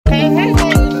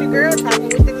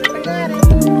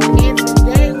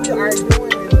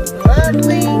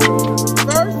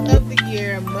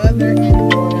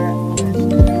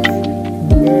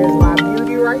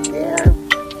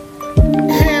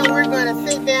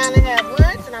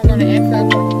answer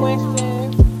your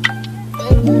questions.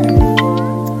 And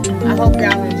yes, I hope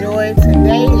y'all enjoyed.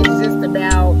 Today is just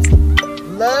about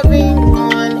loving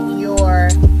on your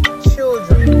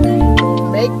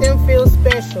children. Make them feel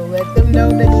special. Let them know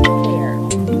that you care.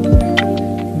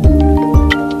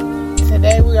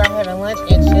 Today we are having lunch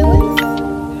at Chili's,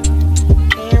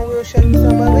 and we'll show you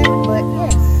some of it. But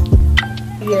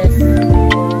yes,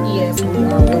 we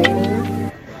are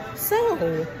waiting.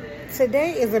 So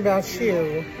today is about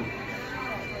you.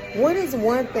 What is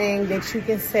one thing that you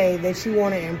can say that you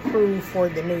want to improve for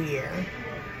the new year?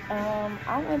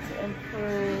 I want to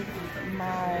improve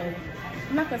my,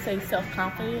 I'm not gonna say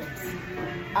self-confidence.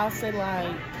 I'll say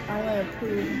like I want to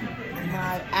improve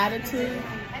my attitude.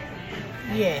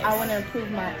 Yes. I want to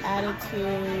improve my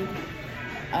attitude.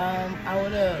 I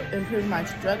want to improve my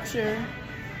structure.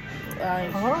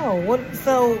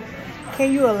 So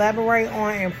can you elaborate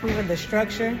on improving the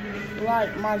structure?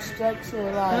 Like my structure,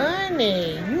 like.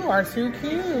 Honey, you are too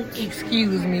cute.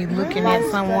 Excuse me, looking at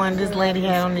someone. This lady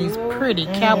had on these pretty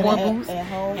cowboy boots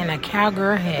and a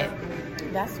cowgirl hat.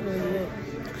 That's really it.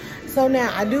 So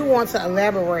now I do want to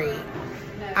elaborate.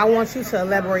 I want you to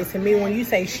elaborate to me when you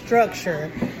say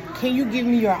structure. Can you give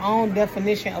me your own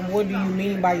definition of what do you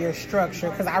mean by your structure?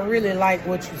 Because I really like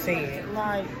what you said.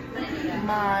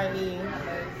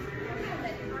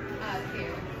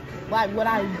 Like what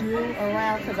I do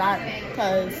around, because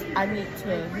I need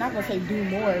to, not gonna say do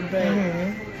more, but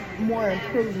more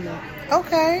improvement.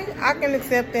 Okay, I can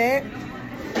accept that.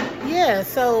 Yeah,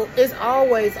 so it's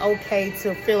always okay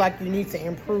to feel like you need to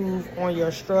improve on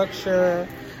your structure,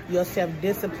 your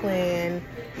self-discipline,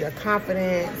 your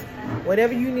confidence.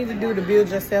 Whatever you need to do to build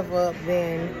yourself up,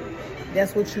 then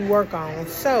that's what you work on.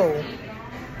 So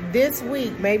this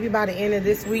week, maybe by the end of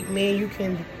this week, me and you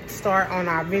can start on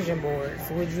our vision boards.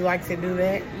 Would you like to do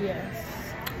that? Yes.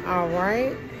 All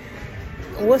right.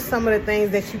 What's some of the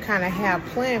things that you kind of have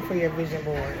planned for your vision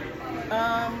board?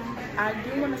 I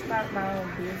do want to start my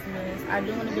own business. I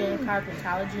do want to get in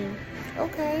cosmetology.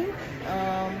 Okay.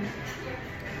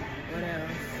 What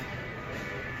else?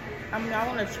 I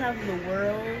want to travel the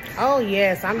world. Oh,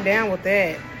 yes. I'm down with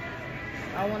that.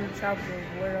 I want to travel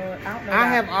the world. I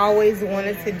have always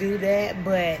wanted to do that,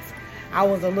 but I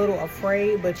was a little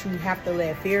afraid. But you have to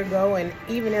let fear go. And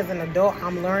even as an adult,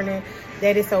 I'm learning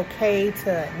that it's okay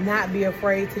to not be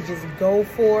afraid to just go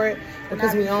for it,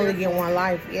 because we only get one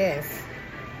life. Yes.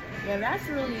 Yeah, that's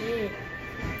really it.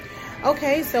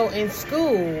 Okay, so in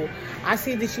school, I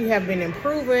see that you have been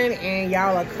improving and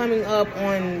y'all are coming up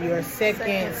on your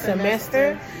second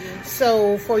semester.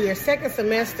 So for your second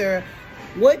semester,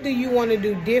 what do you want to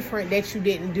do different that you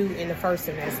didn't do in the first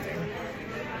semester?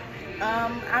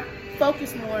 I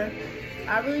focused more.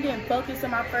 I really didn't focus in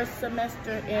my first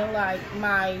semester in like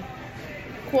my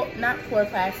not core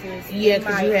classes. Yeah,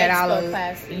 because you had all of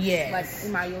classes. Yes. Like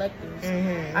in my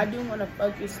electives. I do want to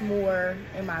focus more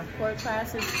in my core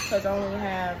classes because I only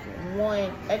have one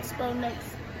expo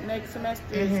next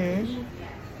semester.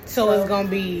 So it's gonna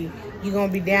be, you're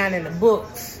gonna be down in the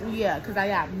books. Yeah, because I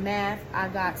got math, I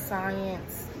got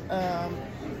science,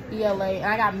 ELA, and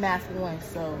I got math 1.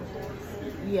 So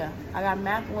yeah, I got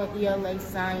math 1, ELA,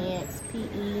 science,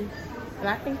 PE, and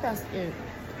I think that's it.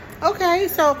 Okay,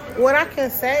 so what I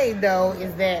can say though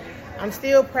is that I'm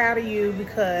still proud of you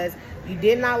because you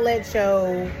did not let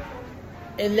your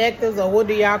electives, or what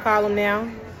do y'all call them now?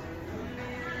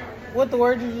 What the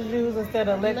word did you use instead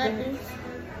of electives?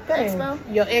 Expo?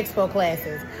 Your expo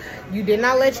classes. You did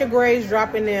not let your grades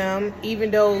drop in them, even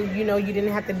though you know you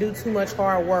didn't have to do too much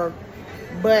hard work.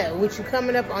 But with you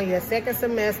coming up on your second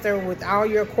semester with all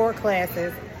your core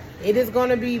classes, it is going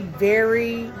to be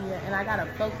very... Yeah, and I got to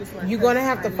focus on... You're going to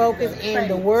have to focus, and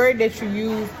the word that you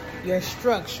use, your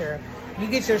structure. You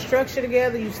get your structure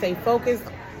together, you stay focused,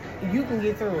 you can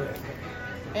get through it.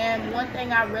 And one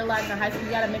thing I realized in high school,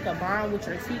 you got to make a bond with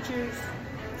your teachers.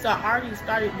 So I already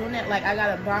started doing that. Like, I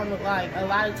got a bond with, like, a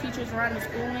lot of teachers around the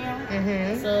school now.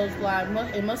 So it's like,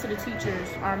 most of the teachers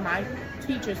are my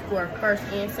teachers for first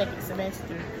and second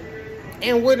semester.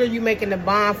 And what are you making the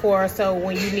bond for? So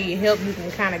when you need help, you can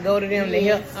kind of go to them to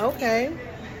help. Okay.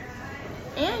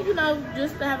 And, you know,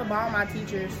 just to have a bond with my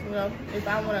teachers. You know, if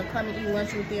I want to come and eat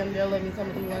lunch with them, they'll let me come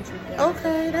and eat lunch with them.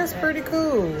 Okay, that's pretty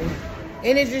cool.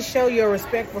 And it just show your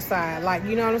respectful side. Like,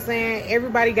 you know what I'm saying?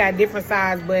 Everybody got different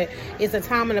sides, but it's a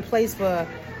time and a place for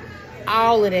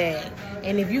all of that.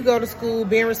 And if you go to school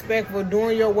being respectful,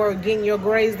 doing your work, getting your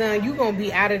grades done, you're going to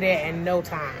be out of there in no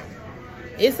time.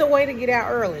 It's a way to get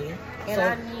out early. And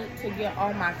I need to get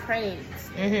all my credits.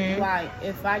 Like,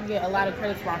 if I get a lot of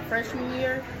credits my freshman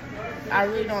year, I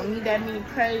really don't need that many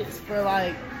credits for,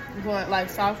 like, going like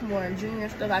sophomore and junior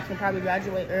stuff, I can probably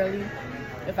graduate early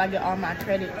if I get all my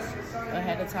credits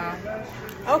ahead of time.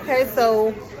 Okay,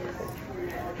 so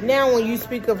now when you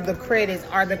speak of the credits,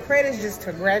 are the credits just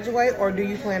to graduate, or do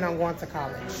you plan on going to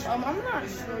college? I'm not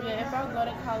sure yet. If I go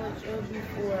to college, it'll be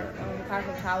for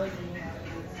cosmetology.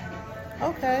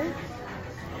 Okay.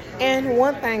 And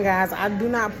one thing, guys, I do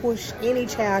not push any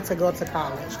child to go to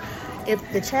college.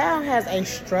 If the child has a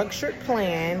structured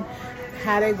plan,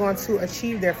 how they're going to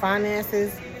achieve their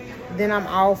finances, then I'm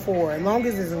all for it. As long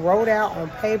as it's wrote out on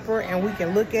paper and we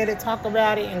can look at it, talk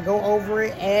about it, and go over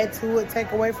it, add to it,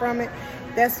 take away from it,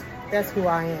 that's who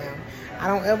I am. I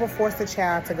don't ever force a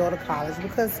child to go to college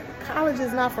because college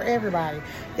is not for everybody.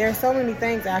 There are so many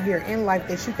things out here in life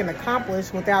that you can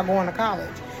accomplish without going to college.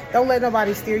 Don't let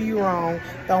nobody steer you wrong.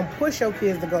 Don't push your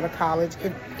kids to go to college.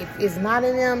 If it's not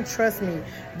in them, trust me,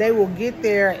 they will get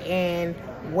there and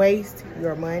waste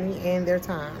your money and their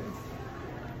time.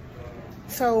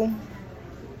 So,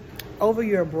 over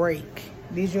your break,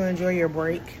 did you enjoy your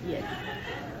break? Yes.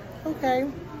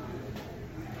 Okay.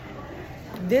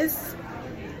 This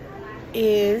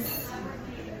is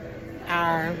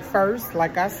our first,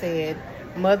 like I said,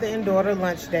 mother and daughter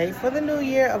lunch date for the new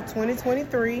year of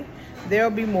 2023.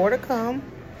 There'll be more to come.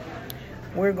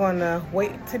 We're gonna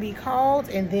wait to be called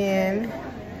and then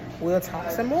we'll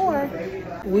talk some more.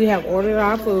 We have ordered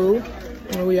our food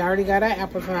and we already got our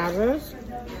appetizers.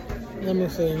 Let me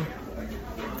see.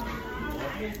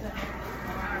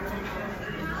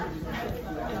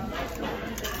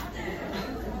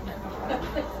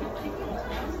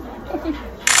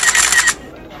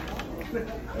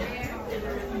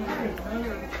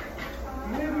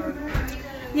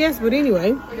 Yes, but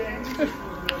anyway,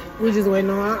 we're just waiting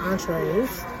on our entrees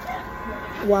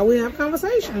while we have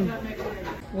conversation.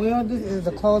 Well, this is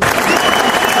the closing.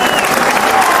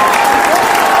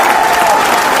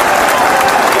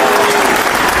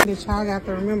 That y'all got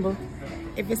to remember,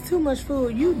 if it's too much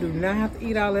food, you do not have to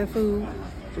eat all that food.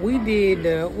 We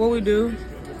did, what we do?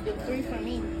 3 for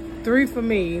me. 3 for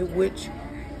me, which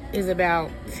is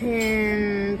about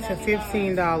 $10 to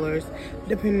 $15,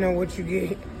 depending on what you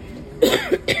get.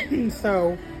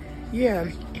 So, yeah,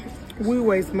 we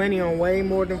waste money on way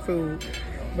more than food.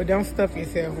 But don't stuff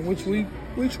yourself, which we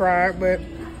tried, but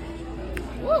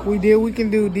we did what we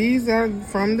can do. These are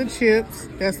from the chips.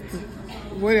 That's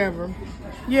whatever.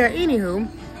 Yeah, anywho.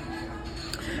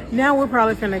 Now we're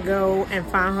probably gonna go and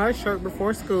find her shirt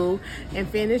before school and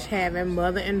finish having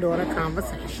mother and daughter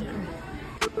conversation.